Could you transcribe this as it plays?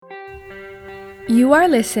You are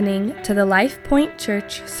listening to the Life Point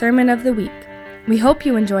Church Sermon of the Week. We hope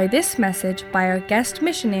you enjoy this message by our guest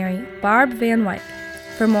missionary, Barb Van Wyk.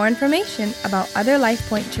 For more information about other Life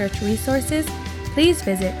Point Church resources, please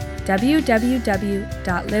visit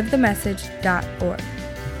www.livethemessage.org.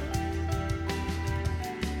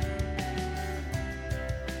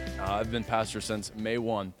 I've been pastor since May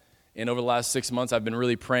 1, and over the last 6 months, I've been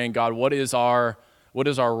really praying, God, what is our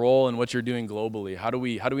role in what you're doing globally? How do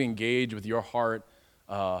we engage with your heart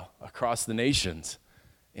across the nations?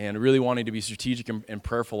 And really wanting to be strategic and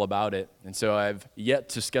prayerful about it. And so I've yet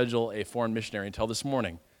to schedule a foreign missionary until this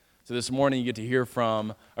morning. So this morning you get to hear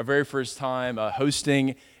from our very first time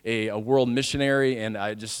hosting a world missionary, and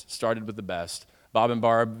I just started with the best, Bob and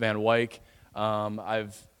Barb Van Wyk.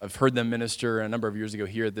 I've heard them minister a number of years ago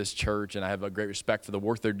here at this church, and I have a great respect for the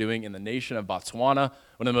work they're doing in the nation of Botswana,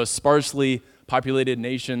 one of the most sparsely populated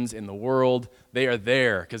nations in the world. They are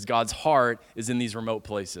there because God's heart is in these remote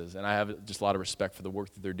places, and I have just a lot of respect for the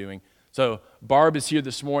work that they're doing. So Barb is here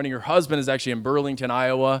this morning. Her husband is actually in Burlington,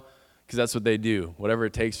 Iowa, because that's what they do. Whatever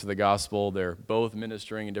it takes for the gospel. They're both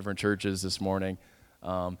ministering in different churches this morning.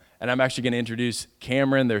 And I'm actually going to introduce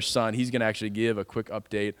Cameron, their son. He's going to actually give a quick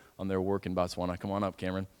update on their work in Botswana. Come on up,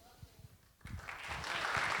 Cameron.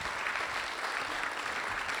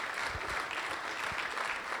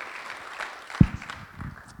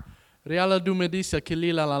 Reala dumedisa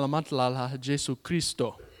kilila lalamatla Jesu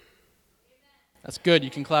Cristo. That's good. You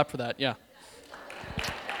can clap for that. Yeah.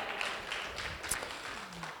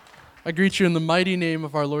 I greet you in the mighty name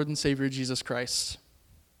of our Lord and Savior Jesus Christ.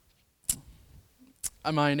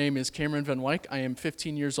 My name is Cameron Van Wyk. I am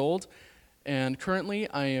 15 years old, and currently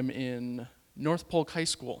I am in North Polk High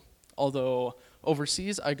School. Although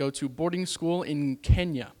overseas, I go to boarding school in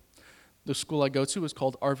Kenya. The school I go to is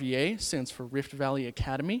called RVA, stands for Rift Valley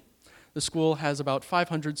Academy. The school has about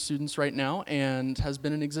 500 students right now and has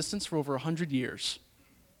been in existence for over 100 years.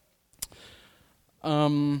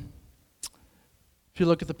 If you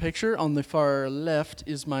look at the picture, on the far left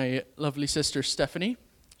is my lovely sister, Stephanie.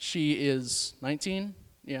 She is 19,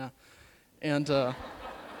 yeah, and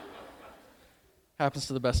happens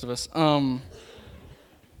to the best of us.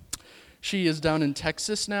 She is down in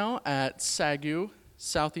Texas now at SAGU,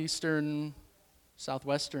 Southwestern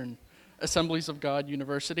Assemblies of God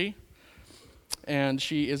University, and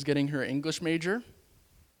she is getting her English major,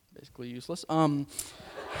 basically useless. And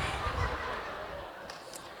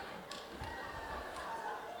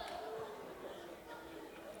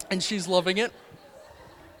she's loving it.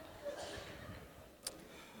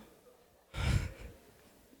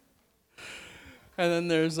 And then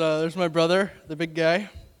there's my brother, the big guy.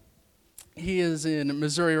 He is in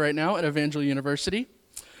Missouri right now at Evangel University.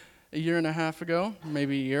 A year and a half ago,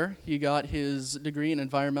 maybe a year, he got his degree in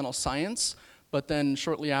environmental science, but then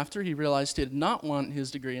shortly after, he realized he did not want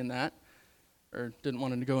his degree in that, or didn't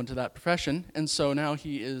want him to go into that profession, and so now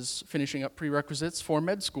he is finishing up prerequisites for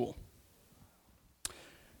med school.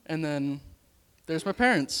 And then there's my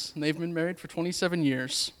parents, and they've been married for 27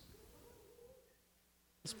 years.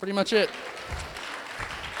 That's pretty much it.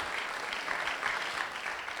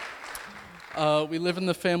 We live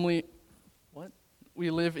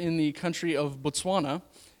in the country of Botswana,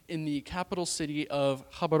 in the capital city of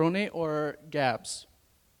Gaborone or Gabs.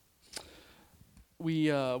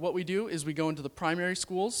 What we do is we go into the primary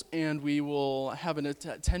schools and we will have a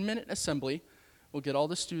 10-minute assembly. We'll get all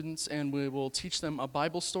the students and we will teach them a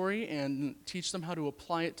Bible story and teach them how to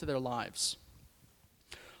apply it to their lives.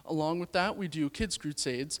 Along with that, we do kids'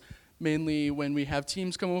 crusades, mainly when we have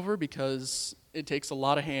teams come over because it takes a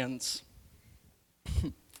lot of hands.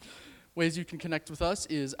 Ways you can connect with us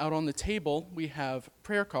is out on the table, we have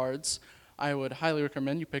prayer cards. I would highly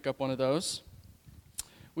recommend you pick up one of those.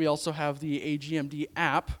 We also have the AGMD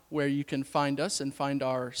app where you can find us and find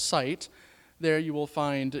our site. There you will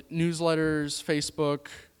find newsletters, Facebook,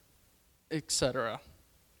 etc.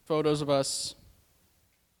 Photos of us,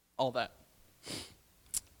 all that.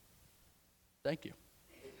 Thank you.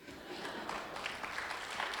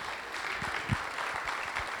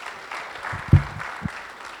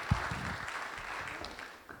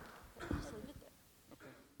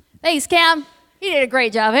 Thanks, Cam. You did a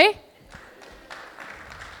great job, hey?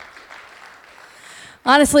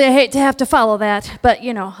 Honestly, I hate to have to follow that, but,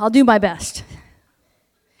 I'll do my best.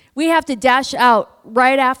 We have to dash out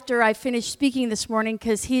right after I finish speaking this morning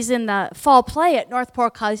because he's in the fall play at North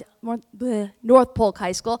Polk High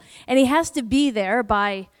School, and he has to be there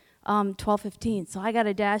by 12:15. So I got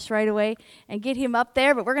to dash right away and get him up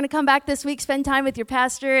there. But we're going to come back this week, spend time with your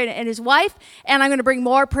pastor and his wife, and I'm going to bring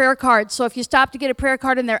more prayer cards. So if you stop to get a prayer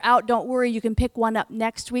card and they're out, don't worry. You can pick one up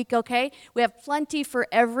next week, okay? We have plenty for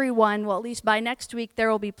everyone. Well, at least by next week, there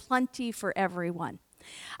will be plenty for everyone.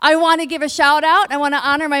 I want to give a shout out. I want to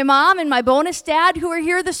honor my mom and my bonus dad who are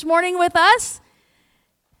here this morning with us.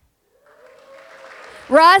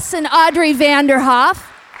 Russ and Audrey Vanderhoff.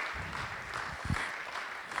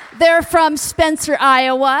 They're from Spencer,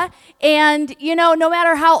 Iowa. And, you know, no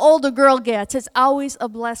matter how old a girl gets, it's always a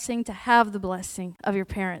blessing to have the blessing of your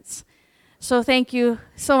parents. So thank you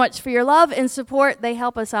so much for your love and support. They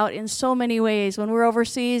help us out in so many ways. When we're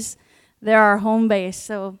overseas, they're our home base.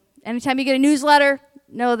 So anytime you get a newsletter,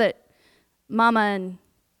 know that Mama and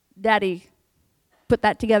Daddy put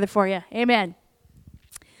that together for you. Amen.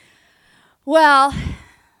 Well,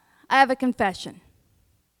 I have a confession.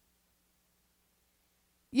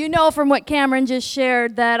 You know from what Cameron just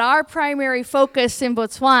shared that our primary focus in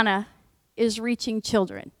Botswana is reaching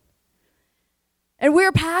children. And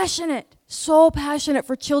we're passionate, so passionate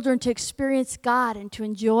for children to experience God and to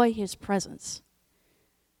enjoy His presence.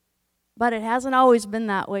 But it hasn't always been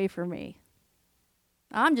that way for me.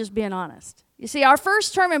 I'm just being honest. You see, our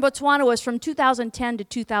first term in Botswana was from 2010 to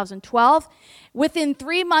 2012. Within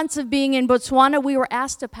 3 months of being in Botswana, we were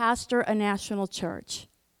asked to pastor a national church.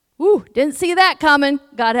 Ooh, didn't see that coming.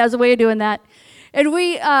 God has a way of doing that. And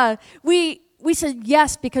we said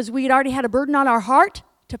yes because we had already had a burden on our heart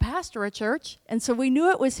to pastor a church, and so we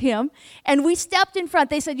knew it was Him. And we stepped in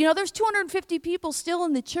front. They said, you know, there's 250 people still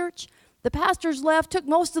in the church. The pastors left, took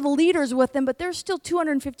most of the leaders with them, but there's still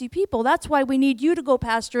 250 people. That's why we need you to go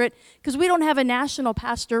pastor it, because we don't have a national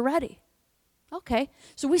pastor ready. Okay,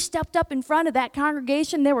 so we stepped up in front of that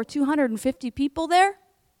congregation. There were 250 people there.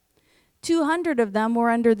 200 of them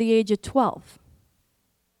were under the age of 12.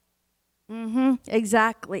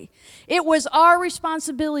 Exactly. It was our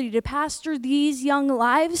responsibility to pastor these young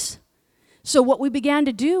lives. So what we began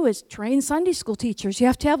to do is train Sunday school teachers. You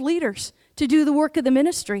have to have leaders to do the work of the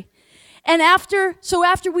ministry. And after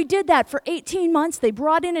we did that for 18 months, they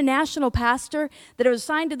brought in a national pastor that was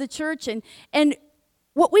assigned to the church. And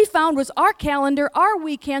what we found was our calendar, our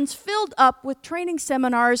weekends filled up with training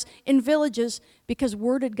seminars in villages because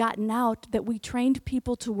word had gotten out that we trained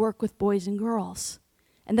people to work with boys and girls.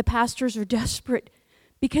 And the pastors are desperate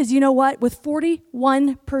because you know what? With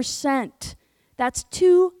 41%, that's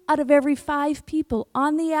 2 out of every 5 people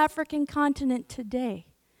on the African continent today,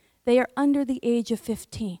 they are under the age of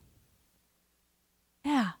 15.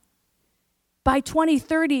 Yeah. By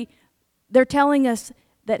 2030, they're telling us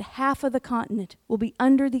that half of the continent will be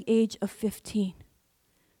under the age of 15.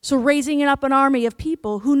 So raising up an army of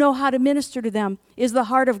people who know how to minister to them is the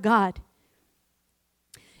heart of God.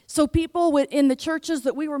 So people in the churches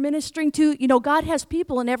that we were ministering to, you know, God has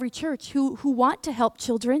people in every church who want to help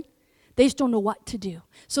children. They just don't know what to do.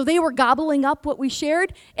 So they were gobbling up what we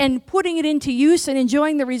shared and putting it into use and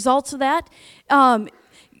enjoying the results of that.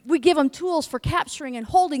 We give them tools for capturing and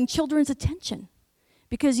holding children's attention.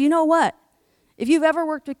 Because you know what? If you've ever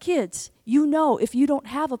worked with kids, you know if you don't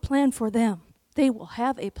have a plan for them, they will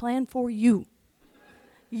have a plan for you.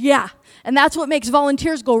 Yeah, and that's what makes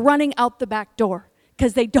volunteers go running out the back door,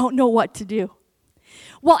 because they don't know what to do.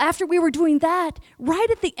 Well, after we were doing that, right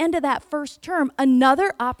at the end of that first term,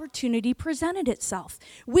 another opportunity presented itself.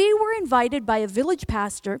 We were invited by a village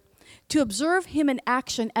pastor to observe him in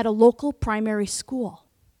action at a local primary school.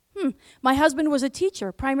 My husband was a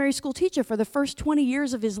teacher, primary school teacher, for the first 20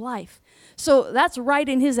 years of his life. So that's right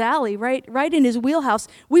in his alley, right in his wheelhouse.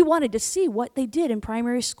 We wanted to see what they did in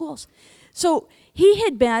primary schools. So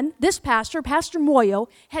this pastor, Pastor Moyo,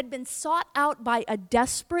 had been sought out by a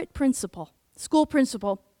desperate school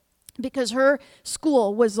principal, because her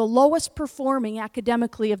school was the lowest performing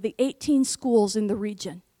academically of the 18 schools in the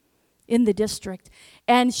region, in the district.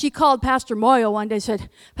 And she called Pastor Moyo one day and said,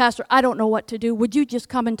 Pastor, I don't know what to do. Would you just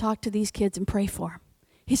come and talk to these kids and pray for them?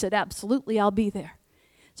 He said, absolutely, I'll be there.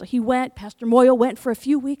 So he went, Pastor Moyo went for a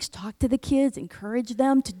few weeks, talked to the kids, encouraged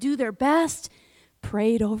them to do their best,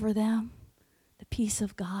 prayed over them, the peace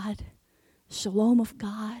of God, shalom of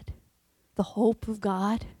God, the hope of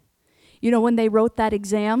God. You know, when they wrote that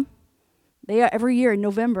exam, every year in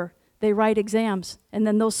November, they write exams, and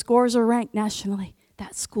then those scores are ranked nationally.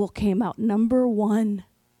 That school came out number 1.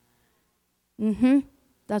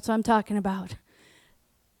 That's what I'm talking about.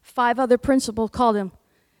 5 other principals called him,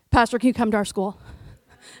 Pastor, can you come to our school?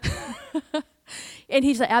 And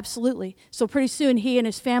he said, absolutely. So pretty soon, he and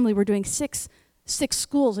his family were doing six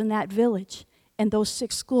schools in that village, and those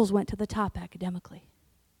 6 schools went to the top academically.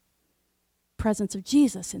 Presence of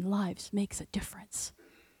Jesus in lives makes a difference.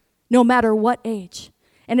 no matter what age.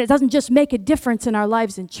 And it doesn't just make a difference in our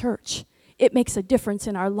lives in church. It makes a difference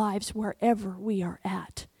in our lives wherever we are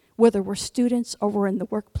at, whether we're students or we're in the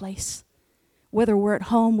workplace, whether we're at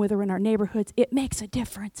home, whether we're in our neighborhoods. It makes a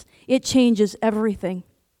difference. It changes everything.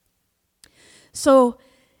 So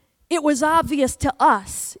it was obvious to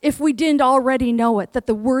us, if we didn't already know it, that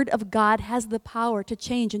the Word of God has the power to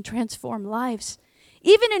change and transform lives,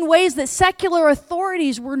 even in ways that secular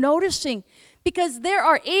authorities were noticing, because there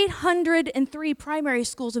are 803 primary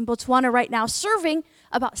schools in Botswana right now serving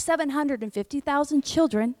about 750,000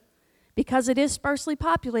 children, because it is sparsely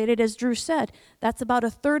populated, as Drew said. That's about a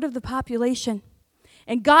third of the population.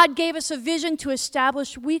 And God gave us a vision to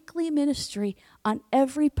establish weekly ministry on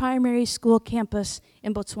every primary school campus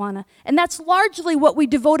in Botswana. And that's largely what we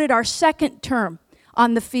devoted our second term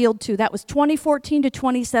on the field to. That was 2014 to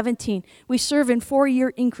 2017. We serve in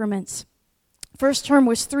 4-year increments. First term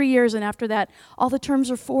was 3 years, and after that, all the terms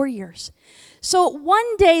are 4 years. So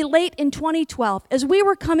one day late in 2012, as we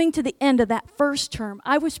were coming to the end of that first term,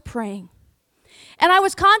 I was praying. And I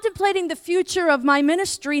was contemplating the future of my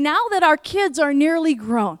ministry now that our kids are nearly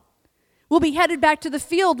grown. We'll be headed back to the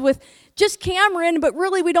field with just Cameron, but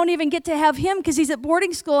really we don't even get to have him because he's at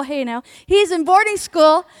boarding school. Hey, now, he's in boarding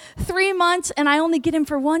school 3 months, and I only get him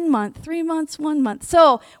for 1 month. 3 months, 1 month.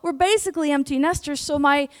 So we're basically empty nesters, so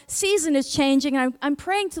my season is changing. And I'm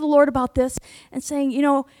praying to the Lord about this and saying,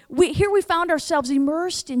 here we found ourselves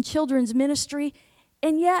immersed in children's ministry,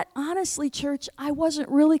 and yet, honestly, church, I wasn't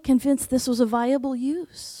really convinced this was a viable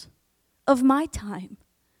use of my time,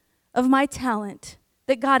 of my talent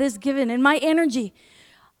that God has given, and my energy.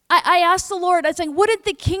 I asked the Lord, I was saying, wouldn't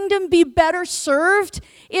the kingdom be better served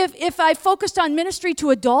if I focused on ministry to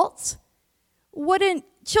adults? Wouldn't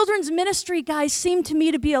children's ministry, guys, seem to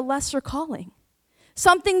me to be a lesser calling?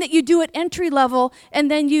 Something that you do at entry level, and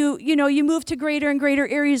then you move to greater and greater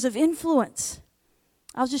areas of influence.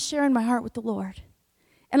 I was just sharing my heart with the Lord.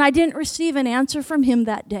 And I didn't receive an answer from him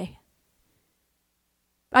that day.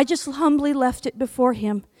 I just humbly left it before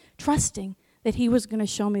him, trusting that he was going to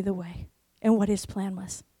show me the way and what his plan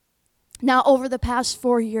was. Now, over the past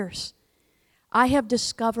 4 years, I have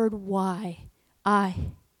discovered why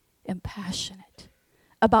I am passionate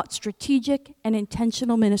about strategic and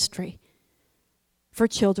intentional ministry for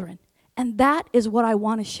children. And that is what I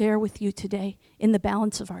want to share with you today in the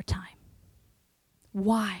balance of our time.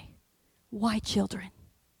 Why? Why children?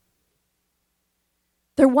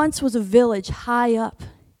 There once was a village high up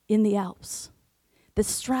in the Alps that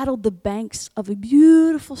straddled the banks of a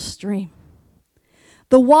beautiful stream.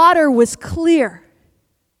 The water was clear,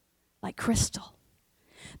 like crystal.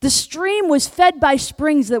 The stream was fed by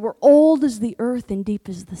springs that were old as the earth and deep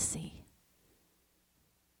as the sea.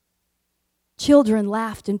 Children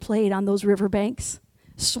laughed and played on those riverbanks.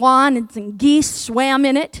 Swans and geese swam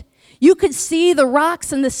in it. You could see the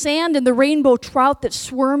rocks and the sand and the rainbow trout that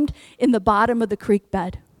swarmed in the bottom of the creek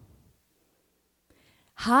bed.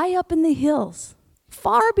 High up in the hills,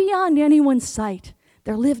 far beyond anyone's sight,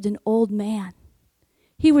 there lived an old man.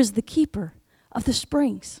 He was the keeper of the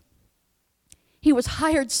springs. He was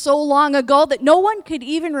hired so long ago that no one could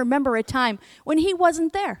even remember a time when he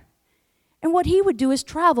wasn't there. And what he would do is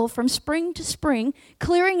travel from spring to spring,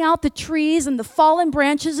 clearing out the trees and the fallen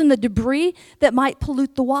branches and the debris that might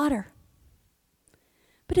pollute the water.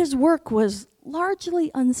 But his work was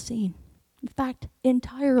largely unseen. In fact,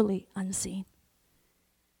 entirely unseen.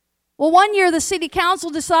 Well, one year the city council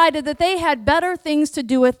decided that they had better things to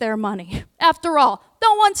do with their money. After all,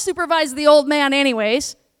 no one supervised the old man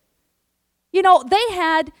anyways. They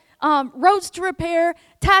had roads to repair,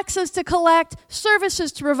 taxes to collect,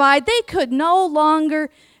 services to provide. They could no longer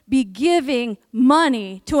be giving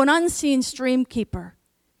money to an unseen stream keeper.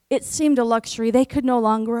 It seemed a luxury they could no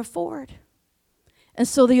longer afford. And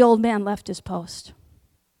so the old man left his post.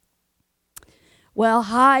 Well,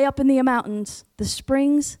 high up in the mountains, the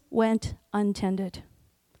springs went untended.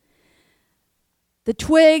 The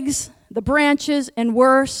twigs, the branches, and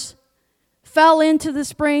worse, fell into the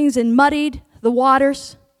springs and muddied the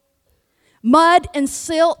waters. Mud and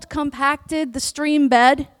silt compacted the stream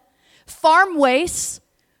bed. Farm wastes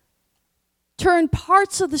turned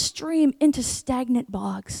parts of the stream into stagnant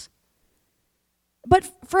bogs. But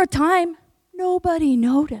for a time, nobody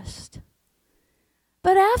noticed.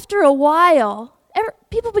 But after a while,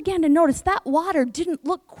 people began to notice that water didn't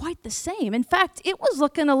look quite the same. In fact, it was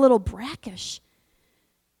looking a little brackish.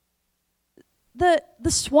 The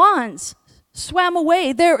swans swam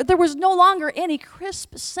away. There was no longer any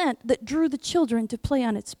crisp scent that drew the children to play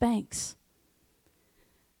on its banks.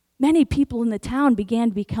 Many people in the town began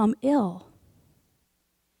to become ill.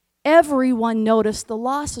 Everyone noticed the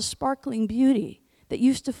loss of sparkling beauty that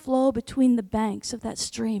used to flow between the banks of that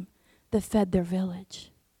stream that fed their village.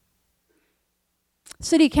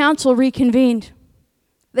 City council reconvened.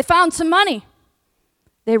 They found some money.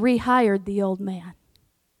 They rehired the old man.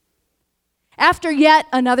 After yet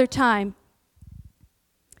another time,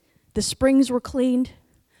 the springs were cleaned.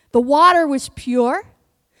 The water was pure.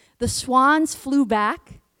 The swans flew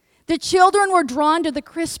back. The children were drawn to the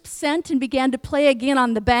crisp scent and began to play again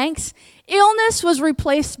on the banks. Illness was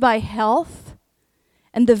replaced by health,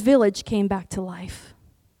 and the village came back to life.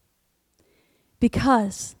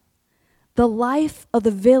 Because the life of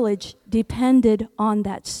the village depended on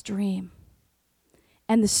that stream,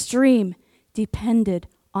 and the stream depended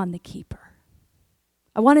on the keeper.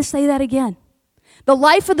 I want to say that again. The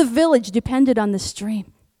life of the village depended on the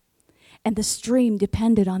stream, and the stream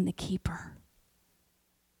depended on the keeper.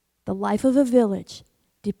 The life of a village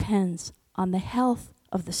depends on the health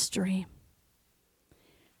of the stream.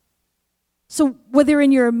 So whether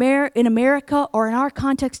in America or in our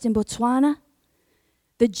context in Botswana,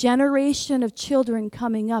 the generation of children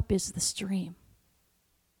coming up is the stream,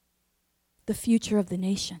 the future of the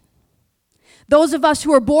nation. Those of us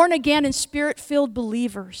who are born again and spirit-filled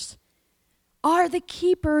believers are the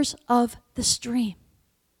keepers of the stream.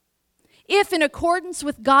 If, in accordance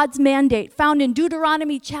with God's mandate found in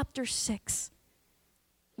Deuteronomy chapter 6,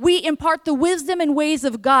 we impart the wisdom and ways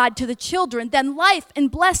of God to the children, then life and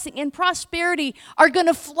blessing and prosperity are going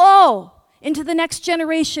to flow into the next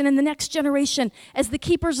generation and the next generation as the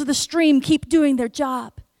keepers of the stream keep doing their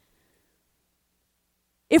job.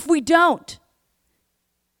 If we don't,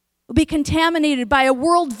 we'll be contaminated by a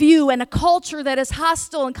worldview and a culture that is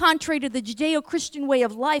hostile and contrary to the Judeo-Christian way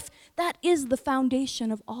of life. That is the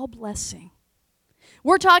foundation of all blessing.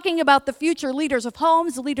 We're talking about the future leaders of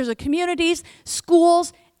homes, the leaders of communities,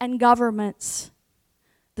 schools, and governments.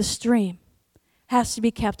 The stream has to be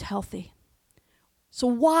kept healthy. So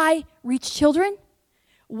why reach children?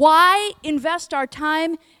 Why invest our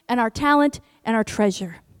time and our talent and our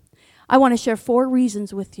treasure? I want to share 4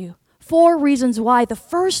 reasons with you. 4 reasons why. The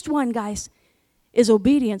first one, guys, is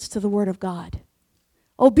obedience to the Word of God.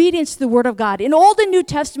 Obedience to the Word of God. In Old and New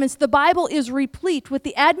Testaments, the Bible is replete with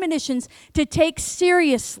the admonitions to take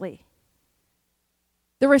seriously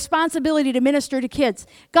the responsibility to minister to kids.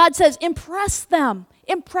 God says, impress them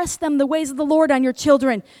the ways of the Lord on your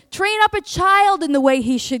children. Train up a child in the way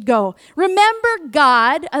he should go. Remember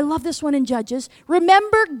God. I love this one in Judges.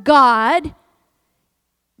 Remember God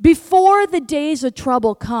before the days of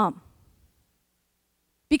trouble come.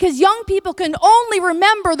 Because young people can only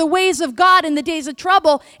remember the ways of God in the days of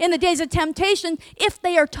trouble, in the days of temptation, if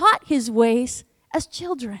they are taught his ways as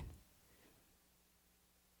children.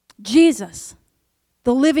 Jesus,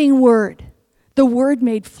 the living Word, the Word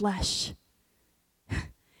made flesh.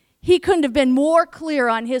 He couldn't have been more clear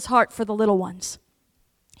on his heart for the little ones.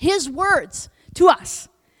 His words to us,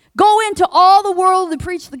 go into all the world and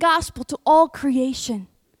preach the gospel to all creation.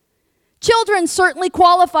 Children certainly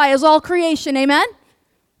qualify as all creation, amen?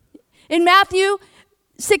 In Matthew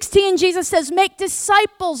 16, Jesus says, make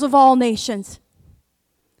disciples of all nations.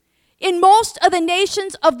 In most of the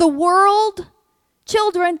nations of the world,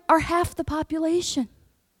 children are half the population.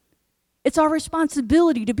 It's our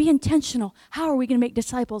responsibility to be intentional. How are we going to make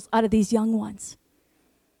disciples out of these young ones?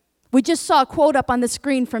 We just saw a quote up on the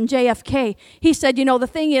screen from JFK. He said, the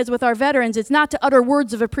thing is with our veterans, it's not to utter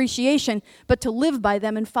words of appreciation, but to live by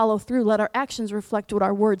them and follow through. Let our actions reflect what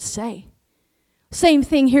our words say. Same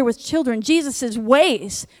thing here with children. Jesus'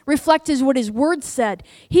 ways reflected what his word said.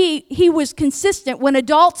 He was consistent. When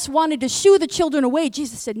adults wanted to shoo the children away,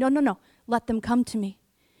 Jesus said, no, let them come to me.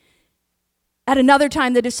 At another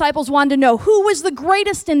time, the disciples wanted to know who was the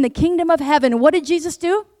greatest in the kingdom of heaven. And what did Jesus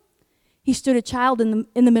do? He stood a child in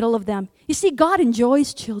the middle of them. You see, God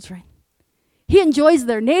enjoys children. He enjoys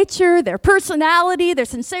their nature, their personality, their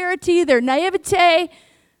sincerity, their naivete,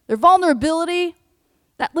 their vulnerability.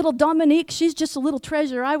 That little Dominique, she's just a little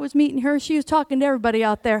treasure. I was meeting her. She was talking to everybody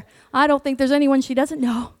out there. I don't think there's anyone she doesn't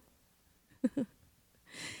know.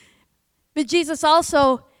 But Jesus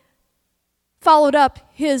also followed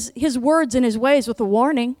up his words and his ways with a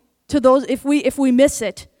warning to those if we miss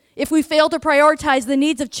it. If we fail to prioritize the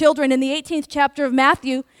needs of children in the 18th chapter of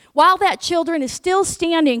Matthew, while that children is still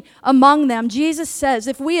standing among them, Jesus says,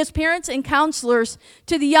 if we as parents and counselors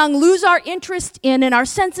to the young lose our interest in and our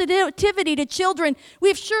sensitivity to children,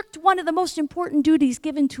 we've shirked one of the most important duties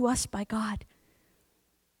given to us by God.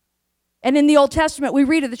 And in the Old Testament, we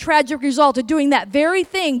read of the tragic result of doing that very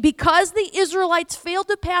thing. Because the Israelites failed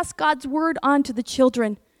to pass God's word on to the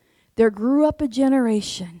children, there grew up a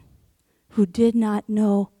generation who did not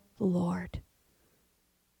know the Lord.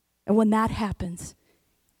 And when that happens,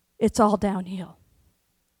 it's all downhill.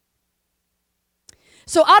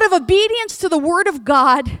 So out of obedience to the word of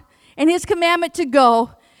God and his commandment to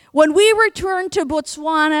go, when we returned to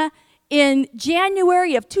Botswana in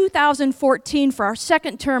January of 2014 for our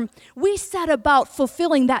second term, we set about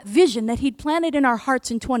fulfilling that vision that he'd planted in our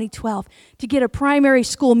hearts in 2012 to get a primary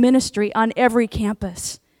school ministry on every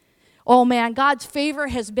campus. Oh man, God's favor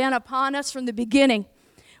has been upon us from the beginning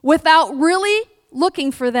without really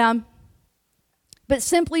looking for them, but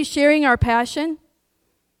simply sharing our passion.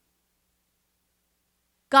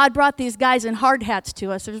 God brought these guys in hard hats to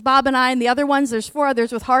us. There's Bob and I and the other ones. There's 4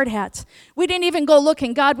 others with hard hats. We didn't even go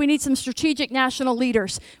looking. God, we need some strategic national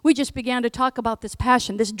leaders. We just began to talk about this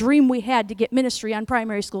passion, this dream we had to get ministry on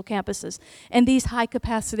primary school campuses. And these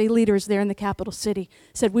high-capacity leaders there in the capital city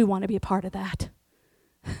said, we want to be a part of that.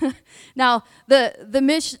 Now, the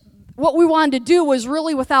mission, what we wanted to do was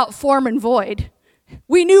really without form and void.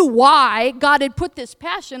 We knew why God had put this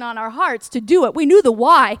passion on our hearts to do it. We knew the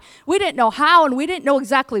why. We didn't know how, and we didn't know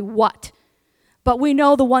exactly what. But we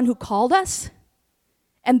know the one who called us,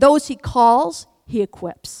 and those he calls, he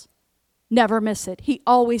equips. Never miss it. He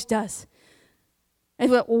always does.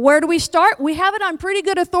 And where do we start? We have it on pretty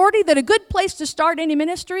good authority that a good place to start any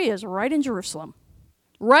ministry is right in Jerusalem,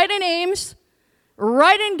 right in Ames,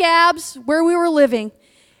 right in Gabs, where we were living.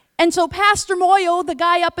 And so Pastor Moyo, the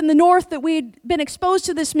guy up in the north that we'd been exposed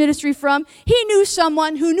to this ministry from, he knew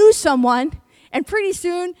someone who knew someone, and pretty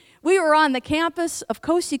soon we were on the campus of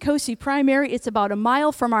Kosi Kosi Primary. It's about a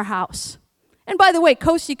mile from our house. And by the way,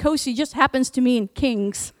 Kosi Kosi just happens to mean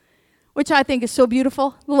kings, which I think is so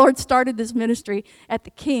beautiful. The Lord started this ministry at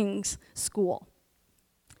the King's School.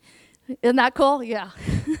 Isn't that cool? Yeah.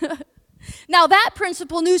 Now that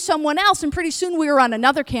principal knew someone else, and pretty soon we were on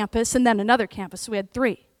another campus and then another campus. So we had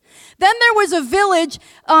 3. Then there was a village,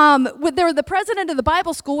 there was the president of the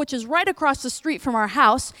Bible school, which is right across the street from our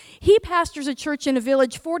house. He pastors a church in a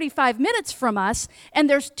village 45 minutes from us, and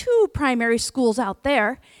there's 2 primary schools out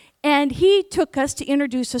there, and he took us to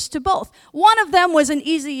introduce us to both. One of them was an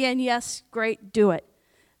easy in, yes, great, do it.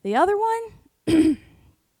 The other one, that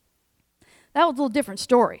was a little different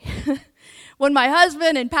story. When my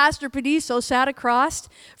husband and Pastor Pediso sat across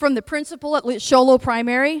from the principal at Sholo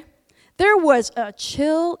Primary, there was a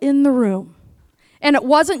chill in the room. And it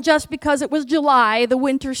wasn't just because it was July, the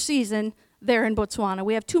winter season there in Botswana.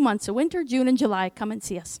 We have 2 months of winter, June and July. Come and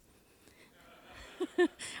see us.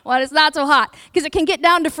 Well, it's not so hot because it can get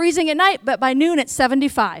down to freezing at night, but by noon it's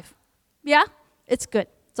 75. Yeah? It's good.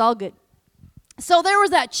 It's all good. So there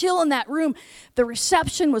was that chill in that room. The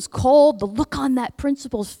reception was cold. The look on that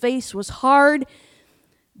principal's face was hard.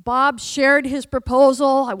 Bob shared his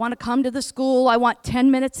proposal. I want to come to the school. I want 10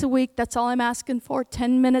 minutes a week. That's all I'm asking for,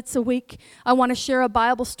 10 minutes a week. I want to share a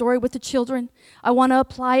Bible story with the children. I want to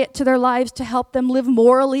apply it to their lives to help them live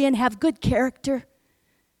morally and have good character.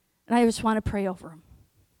 And I just want to pray over him.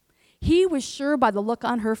 He was sure by the look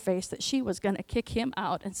on her face that she was going to kick him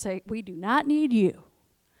out and say, we do not need you.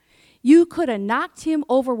 You could have knocked him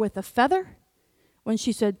over with a feather when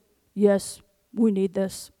she said, yes, we need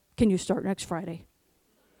this. Can you start next Friday?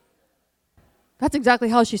 That's exactly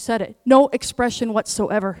how she said it. No expression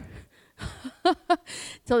whatsoever.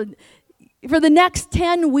 So for the next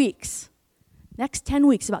 10 weeks, about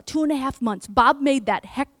 2.5 months, Bob made that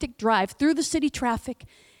hectic drive through the city traffic,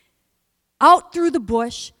 out through the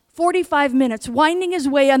bush, 45 minutes, winding his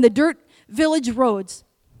way on the dirt village roads.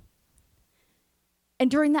 And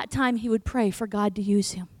during that time, he would pray for God to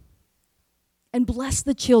use him and bless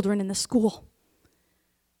the children in the school.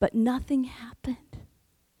 But nothing happened.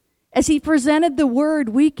 As he presented the word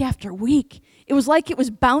week after week, it was like it was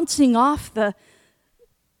bouncing off the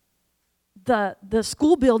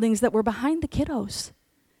school buildings that were behind the kiddos.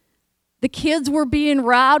 The kids were being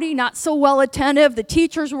rowdy, not so well attentive. The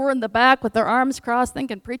teachers were in the back with their arms crossed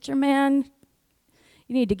thinking, preacher man,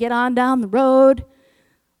 you need to get on down the road.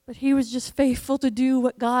 But he was just faithful to do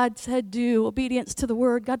what God said do, obedience to the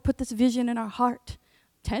word. God put this vision in our heart.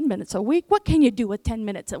 10 minutes a week? What can you do with 10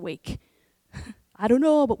 minutes a week? I don't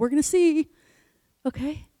know, but we're going to see.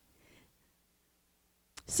 Okay?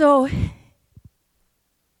 So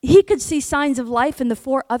he could see signs of life in the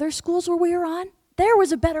 4 other schools where we were on. There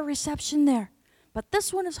was a better reception there. But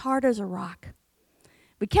this one is hard as a rock.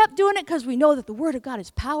 We kept doing it because we know that the Word of God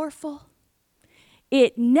is powerful.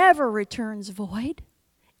 It never returns void.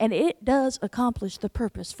 And it does accomplish the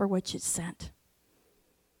purpose for which it's sent.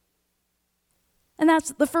 And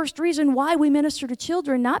that's the first reason why we minister to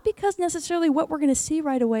children, not because necessarily what we're going to see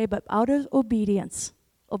right away, but out of obedience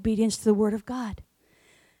to the Word of God.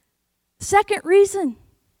 Second reason,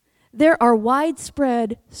 there are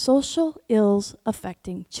widespread social ills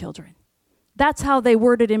affecting children. That's how they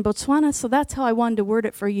word it in Botswana, so that's how I wanted to word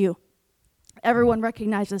it for you. Everyone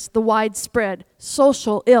recognizes the widespread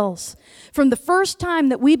social ills. From the first time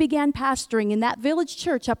that we began pastoring in that village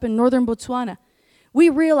church up in northern Botswana, we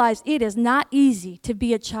realized it is not easy to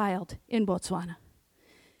be a child in Botswana.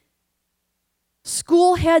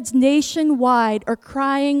 School heads nationwide are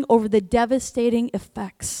crying over the devastating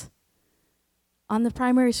effects on the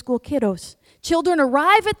primary school kiddos. Children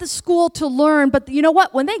arrive at the school to learn, but you know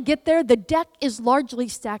what? When they get there, the deck is largely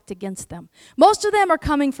stacked against them. Most of them are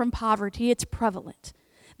coming from poverty. It's prevalent.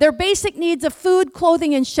 Their basic needs of food,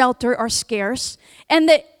 clothing, and shelter are scarce,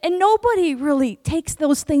 and nobody really takes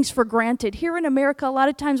those things for granted. Here in America, a lot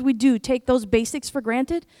of times we do take those basics for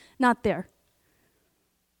granted. Not there.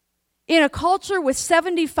 In a culture with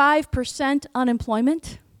 75%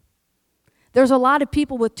 unemployment, there's a lot of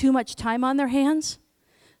people with too much time on their hands,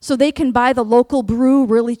 so they can buy the local brew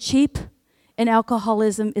really cheap, and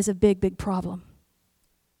alcoholism is a big, big problem.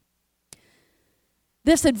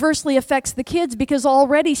 This adversely affects the kids because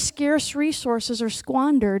already scarce resources are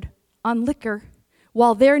squandered on liquor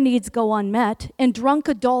while their needs go unmet, and drunk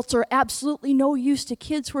adults are absolutely no use to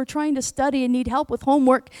kids who are trying to study and need help with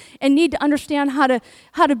homework and need to understand how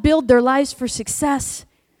to build their lives for success.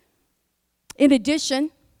 In addition,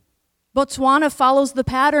 Botswana follows the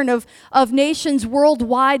pattern of nations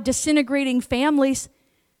worldwide disintegrating families.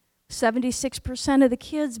 76% of the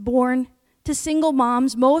kids born to single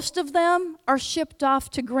moms, most of them are shipped off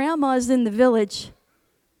to grandmas in the village,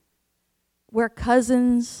 where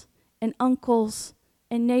cousins and uncles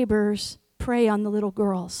and neighbors prey on the little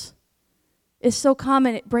girls. It's so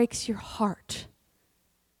common it breaks your heart.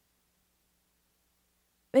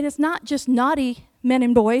 And it's not just naughty men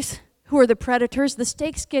and boys who are the predators. The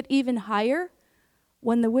stakes get even higher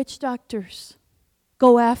when the witch doctors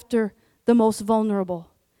go after the most vulnerable.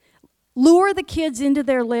 Lure the kids into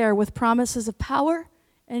their lair with promises of power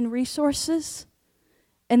and resources,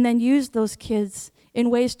 and then use those kids in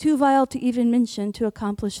ways too vile to even mention to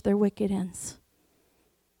accomplish their wicked ends.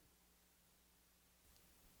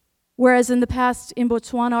 Whereas in the past in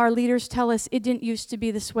Botswana, our leaders tell us it didn't used to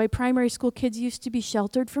be this way. Primary school kids used to be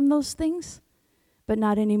sheltered from those things, but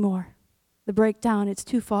not anymore. The breakdown, it's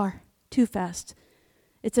too far, too fast.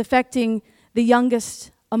 It's affecting the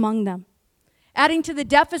youngest among them. Adding to the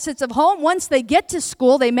deficits of home, once they get to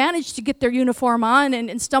school, they manage to get their uniform on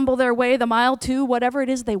and stumble their way the mile to whatever it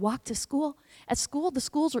is they walk to school. At school, the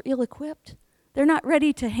schools are ill-equipped. They're not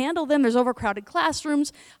ready to handle them. There's overcrowded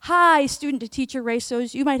classrooms, high student-to-teacher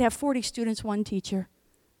ratios. You might have 40 students, one teacher.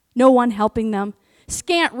 No one helping them.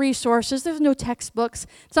 Scant resources. There's no textbooks.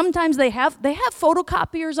 Sometimes they have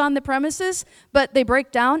photocopiers on the premises, but they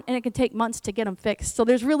break down, and it can take months to get them fixed. So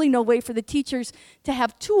there's really no way for the teachers to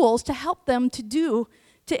have tools to help them to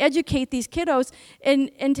educate these kiddos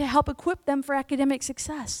and to help equip them for academic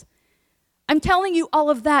success. I'm telling you all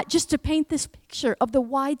of that just to paint this picture of the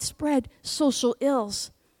widespread social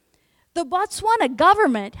ills. The Botswana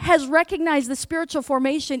government has recognized the spiritual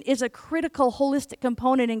formation is a critical holistic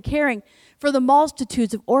component in caring for the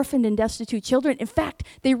multitudes of orphaned and destitute children. In fact,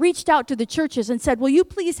 they reached out to the churches and said, will you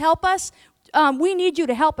please help us? We need you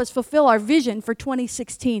to help us fulfill our vision for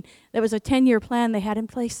 2016. That was a 10-year plan they had in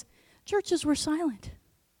place. Churches were silent.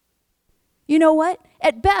 You know what?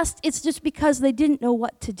 At best, it's just because they didn't know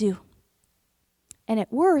what to do. And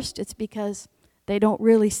at worst, it's because they don't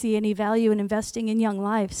really see any value in investing in young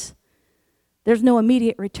lives. There's no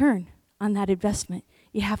immediate return on that investment.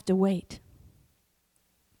 You have to wait.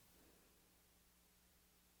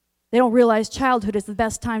 They don't realize childhood is the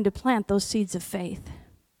best time to plant those seeds of faith.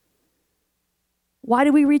 Why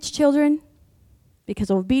do we reach children?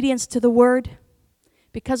 Because of obedience to the word,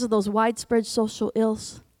 because of those widespread social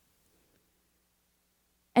ills,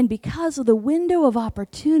 and because of the window of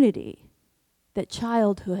opportunity that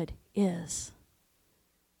childhood is.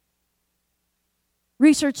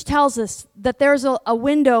 Research tells us that there's a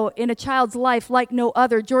window in a child's life like no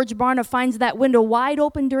other. George Barna finds that window wide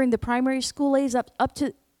open during the primary school age up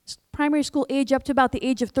to about the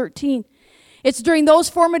age of 13. It's during those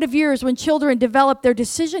formative years when children develop their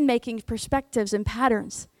decision-making perspectives and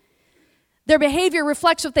patterns. Their behavior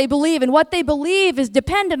reflects what they believe, and what they believe is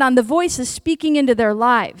dependent on the voices speaking into their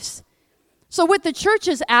lives. So with the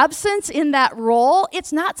church's absence in that role,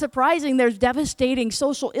 it's not surprising there's devastating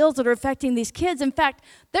social ills that are affecting these kids. In fact,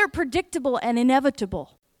 they're predictable and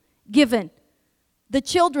inevitable, given the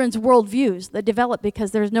children's worldviews that develop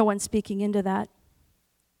because there's no one speaking into that.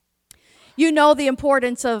 You know the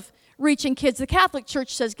importance of reaching kids. The Catholic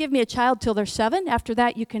Church says, give me a child till they're 7. After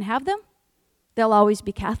that, you can have them. They'll always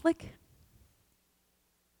be Catholic.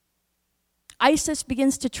 ISIS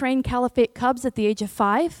begins to train caliphate cubs at the age of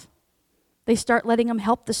 5. They start letting them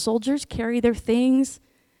help the soldiers carry their things,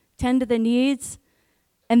 tend to the needs,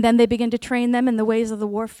 and then they begin to train them in the ways of the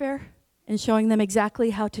warfare and showing them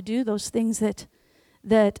exactly how to do those things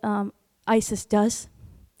that ISIS does.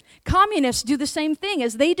 Communists do the same thing.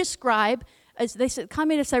 As they describe, as they said,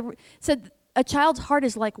 communists said a child's heart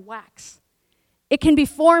is like wax. It can be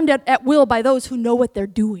formed at will by those who know what they're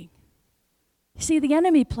doing. You see, the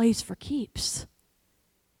enemy plays for keeps,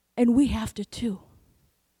 and we have to too.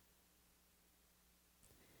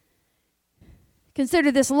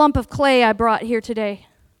 Consider this lump of clay I brought here today.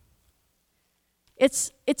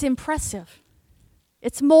 It's impressive.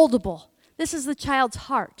 It's moldable. This is the child's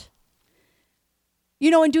heart.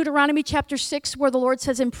 You know, in Deuteronomy chapter 6, where the Lord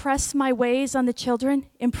says, impress my ways on the children,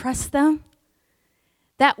 impress them.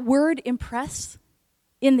 That word impress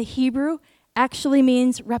in the Hebrew actually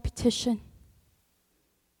means repetition.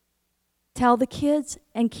 Tell the kids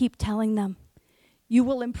and keep telling them. You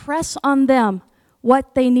will impress on them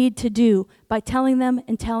what they need to do by telling them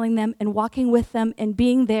and walking with them and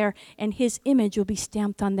being there, and his image will be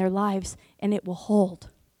stamped on their lives and it will hold.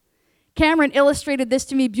 Cameron illustrated this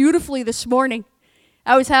to me beautifully this morning.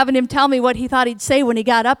 I was having him tell me what he thought he'd say when he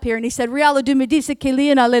got up here, and he said, Rialo du me dice que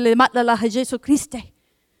liena le matla Jesu Christe.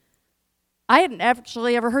 I hadn't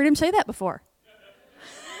actually ever heard him say that before.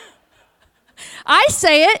 I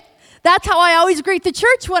say it. That's how I always greet the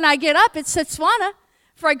church when I get up. It's Setswana.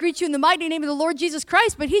 For I greet you in the mighty name of the Lord Jesus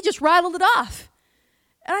Christ, but he just rattled it off.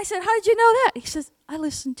 And I said, how did you know that? He says, I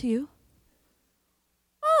listened to you.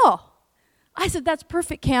 Oh. I said, that's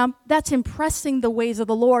perfect, Cam. That's impressing the ways of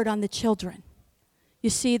the Lord on the children.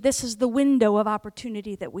 You see, this is the window of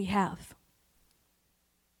opportunity that we have.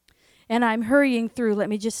 And I'm hurrying through. Let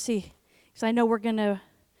me just see, because I know we're going to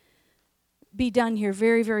be done here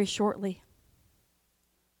very, very shortly.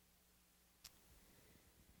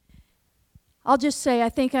 I'll just say, I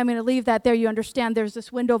think I'm going to leave that there. You understand there's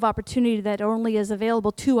this window of opportunity that only is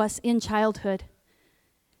available to us in childhood.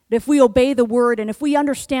 If we obey the word and if we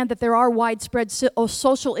understand that there are widespread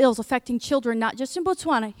social ills affecting children, not just in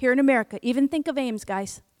Botswana, here in America. Even think of Ames,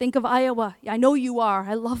 guys. Think of Iowa. I know you are.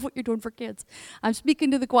 I love what you're doing for kids. I'm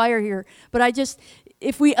speaking to the choir here. But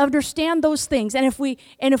if we understand those things, and if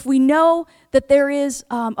we know that there is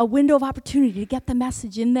a window of opportunity to get the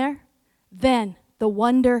message in there, then the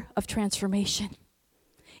wonder of transformation.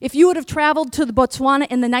 If you would have traveled to the Botswana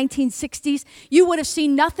in the 1960s, you would have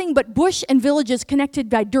seen nothing but bush and villages connected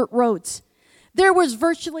by dirt roads. There was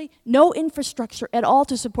virtually no infrastructure at all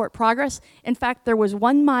to support progress. In fact, there was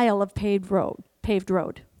 1 mile of paved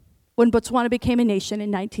road when Botswana became a nation in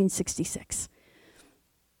 1966.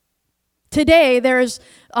 Today, there's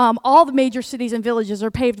all the major cities and villages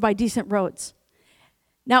are paved by decent roads.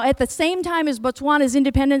 Now, at the same time as Botswana's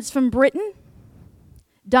independence from Britain,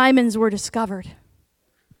 diamonds were discovered.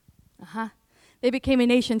 They became a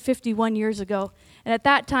nation 51 years ago. And at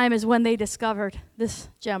that time is when they discovered this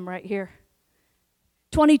gem right here.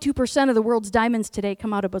 22% of the world's diamonds today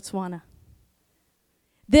come out of Botswana.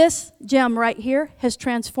 This gem right here has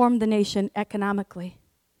transformed the nation economically.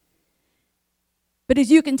 But as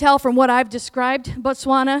you can tell from what I've described,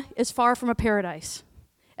 Botswana is far from a paradise.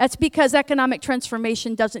 That's because economic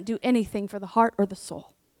transformation doesn't do anything for the heart or the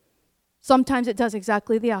soul. Sometimes it does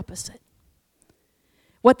exactly the opposite.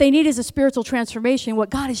 What they need is a spiritual transformation.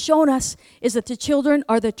 What God has shown us is that the children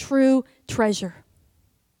are the true treasure.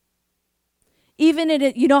 Even in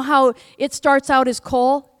it, you know how it starts out as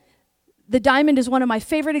coal? The diamond is one of my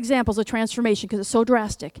favorite examples of transformation because it's so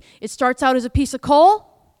drastic. It starts out as a piece of coal,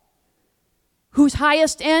 whose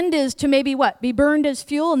highest end is to maybe be burned as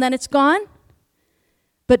fuel, and then it's gone.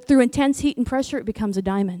 But through intense heat and pressure, it becomes a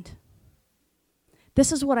diamond.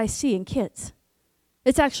 This is what I see in kids.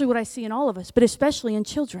 It's actually what I see in all of us, but especially in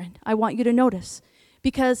children. I want you to notice,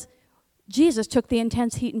 because Jesus took the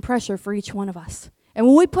intense heat and pressure for each one of us. And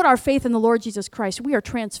when we put our faith in the Lord Jesus Christ, we are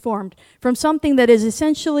transformed from something that is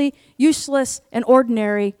essentially useless and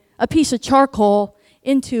ordinary, a piece of charcoal,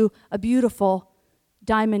 into a beautiful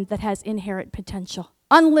diamond that has inherent potential.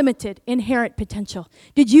 Unlimited inherent potential.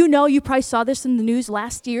 Did you know, you probably saw this in the news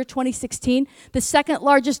last year, 2016, the second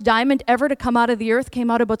largest diamond ever to come out of the earth came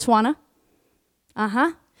out of Botswana?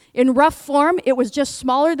 In rough form, it was just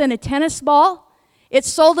smaller than a tennis ball. It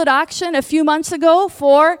sold at auction a few months ago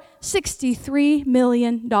for $63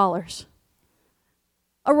 million.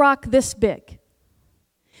 A rock this big.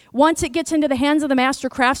 Once it gets into the hands of the master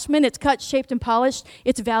craftsman, it's cut, shaped, and polished,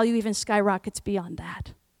 its value even skyrockets beyond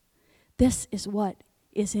that. This is what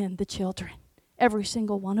is in the children. Every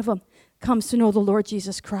single one of them comes to know the Lord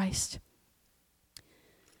Jesus Christ.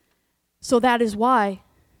 So that is why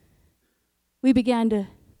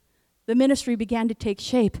the ministry began to take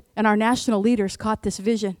shape, and our national leaders caught this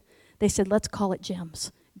vision. They said, let's call it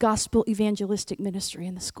GEMS, gospel evangelistic ministry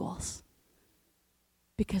in the schools.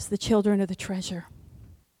 Because the children are the treasure.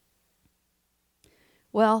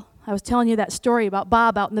 Well, I was telling you that story about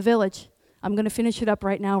Bob out in the village. I'm going to finish it up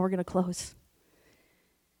right now. We're going to close.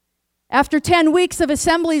 After 10 weeks of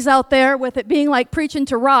assemblies out there, with it being like preaching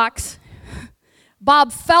to rocks,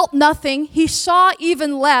 Bob felt nothing. He saw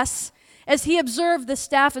even less as he observed the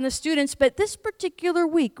staff and the students. But this particular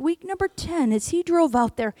week number 10, as he drove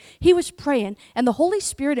out there, he was praying, and the Holy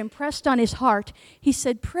Spirit impressed on his heart. He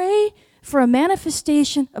said, pray for a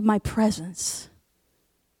manifestation of my presence.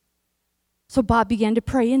 So Bob began to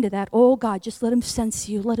pray into that. Oh, God, just let him sense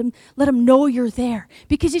you. Let him know you're there.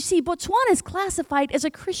 Because you see, Botswana is classified as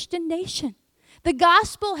a Christian nation. The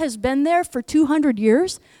gospel has been there for 200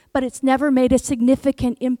 years, but it's never made a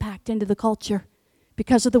significant impact into the culture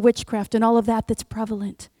because of the witchcraft and all of that that's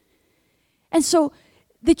prevalent. And so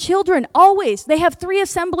the children always, they have 3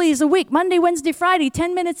 assemblies a week, Monday, Wednesday, Friday,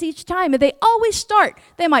 10 minutes each time, and they always start.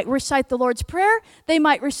 They might recite the Lord's Prayer. They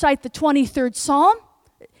might recite the 23rd Psalm.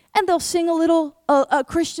 And they'll sing a little a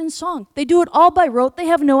Christian song. They do it all by rote. They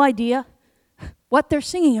have no idea what they're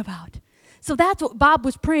singing about. So that's what Bob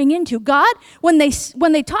was praying into. God, when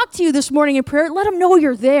they talk to you this morning in prayer, let them know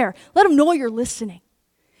you're there. Let them know you're listening.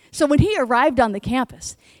 So when he arrived on the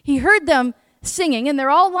campus, he heard them singing, and they're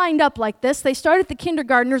all lined up like this. They start at the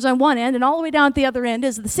kindergartners on one end, and all the way down at the other end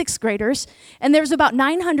is the 6th graders. And there's about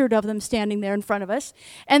 900 of them standing there in front of us.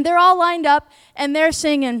 And they're all lined up, and they're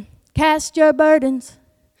singing, cast your burdens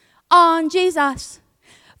on Jesus,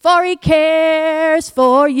 for he cares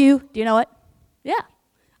for you. Do you know it? Yeah,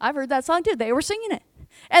 I've heard that song too. They were singing it.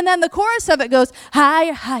 And then the chorus of it goes,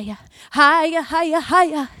 higher, higher, higher, higher,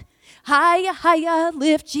 higher, higher, higher,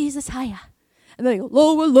 lift Jesus higher. And then they go,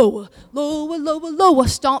 lower, lower, lower, lower, lower,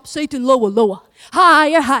 stomp Satan, lower, lower,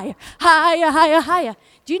 higher, higher, higher, higher, higher.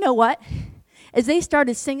 Do you know what? As they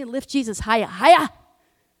started singing, lift Jesus higher, higher,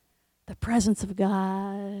 the presence of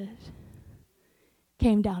God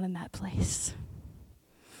came down in that place.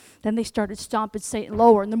 Then they started stomping Satan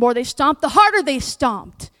lower, and the more they stomped, the harder they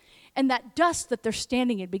stomped. And that dust that they're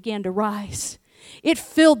standing in began to rise. It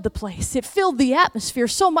filled the place. It filled the atmosphere,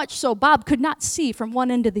 so much so Bob could not see from one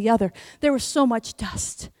end to the other. There was so much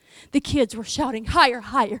dust. The kids were shouting, higher,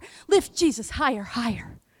 higher, lift Jesus higher,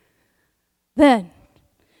 higher. Then,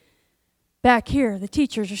 back here, the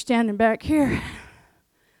teachers are standing back here.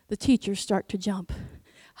 The teachers start to jump.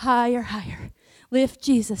 Higher, higher. Lift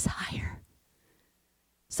Jesus higher.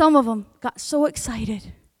 Some of them got so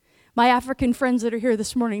excited. My African friends that are here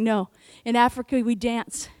this morning know, in Africa we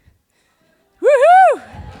dance. Woohoo!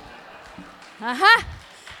 Uh-huh.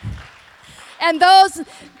 And those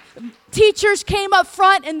teachers came up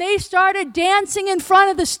front and they started dancing in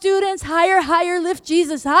front of the students. Higher, higher, lift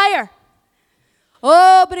Jesus higher.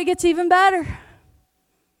 Oh, but it gets even better.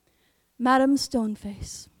 Madam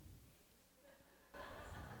Stoneface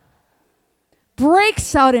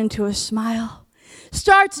breaks out into a smile,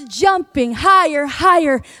 starts jumping higher,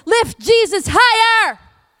 higher, lift Jesus higher.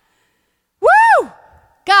 Woo!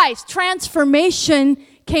 Guys, transformation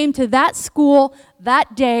came to that school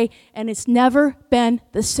that day, and it's never been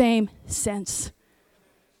the same since.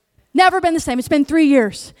 Never been the same. It's been 3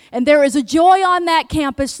 years, and there is a joy on that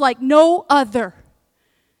campus like no other.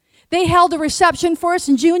 They held a reception for us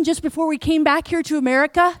in June just before we came back here to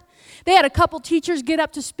America. They had a couple teachers get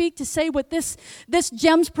up to speak to say what this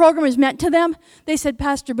GEMS program has meant to them. They said,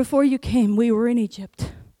 Pastor, before you came, we were in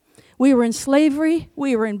Egypt. We were in slavery.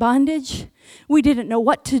 We were in bondage. We didn't know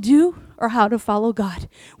what to do or how to follow God.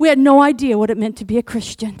 We had no idea what it meant to be a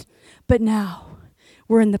Christian. But now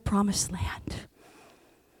we're in the promised land.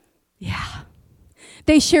 Yeah.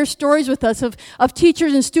 They share stories with us of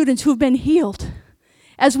teachers and students who've been healed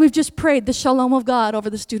as we've just prayed the shalom of God over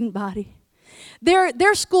the student body.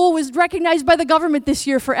 Their school was recognized by the government this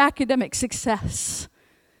year for academic success.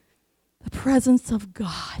 The presence of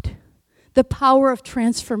God, the power of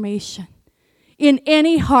transformation in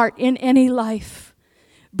any heart, in any life,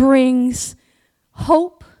 brings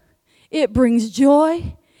hope, it brings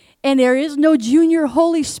joy, and there is no junior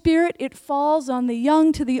Holy Spirit. It falls on the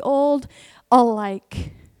young to the old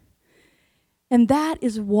alike. And that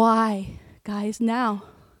is why, guys, now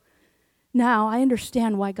I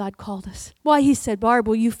understand why God called us. Why he said, Barb,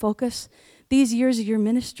 will you focus these years of your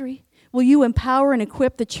ministry? Will you empower and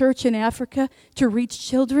equip the church in Africa to reach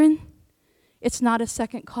children? It's not a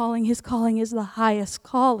second calling. His calling is the highest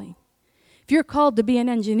calling. If you're called to be an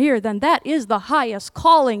engineer, then that is the highest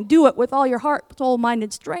calling. Do it with all your heart, soul, mind,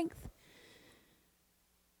 and strength.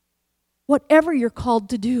 Whatever you're called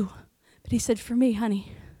to do. But he said, for me,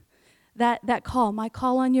 honey, that call, my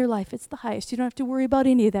call on your life, it's the highest. You don't have to worry about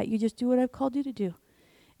any of that. You just do what I've called you to do.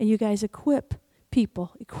 And you guys equip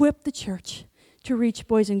people, equip the church to reach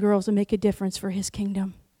boys and girls and make a difference for his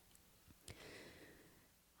kingdom.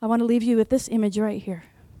 I want to leave you with this image right here.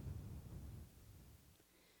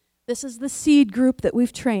 This is the seed group that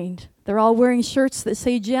we've trained. They're all wearing shirts that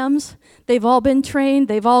say GEMS. They've all been trained.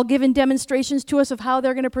 They've all given demonstrations to us of how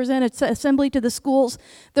they're going to present assembly to the schools.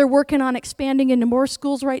 They're working on expanding into more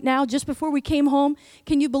schools right now. Just before we came home,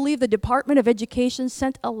 can you believe the Department of Education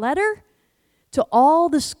sent a letter to all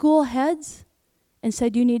the school heads and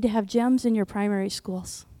said you need to have GEMS in your primary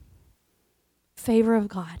schools? Favor of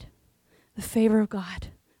God. The favor of God.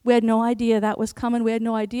 We had no idea that was coming. We had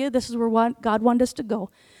no idea this is where God wanted us to go.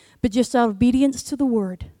 But just out of obedience to the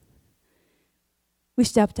word, we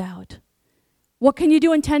stepped out. What can you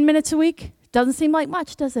do in 10 minutes a week? Doesn't seem like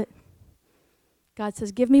much, does it? God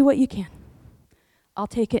says, give me what you can. I'll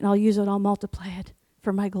take it and I'll use it. I'll multiply it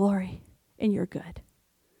for my glory and your good.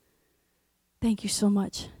 Thank you so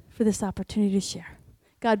much for this opportunity to share.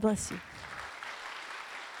 God bless you.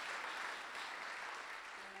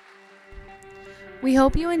 We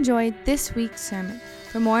hope you enjoyed this week's sermon.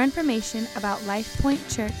 For more information about Life Point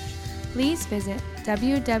Church, please visit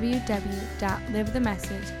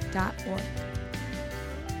www.livethemessage.org.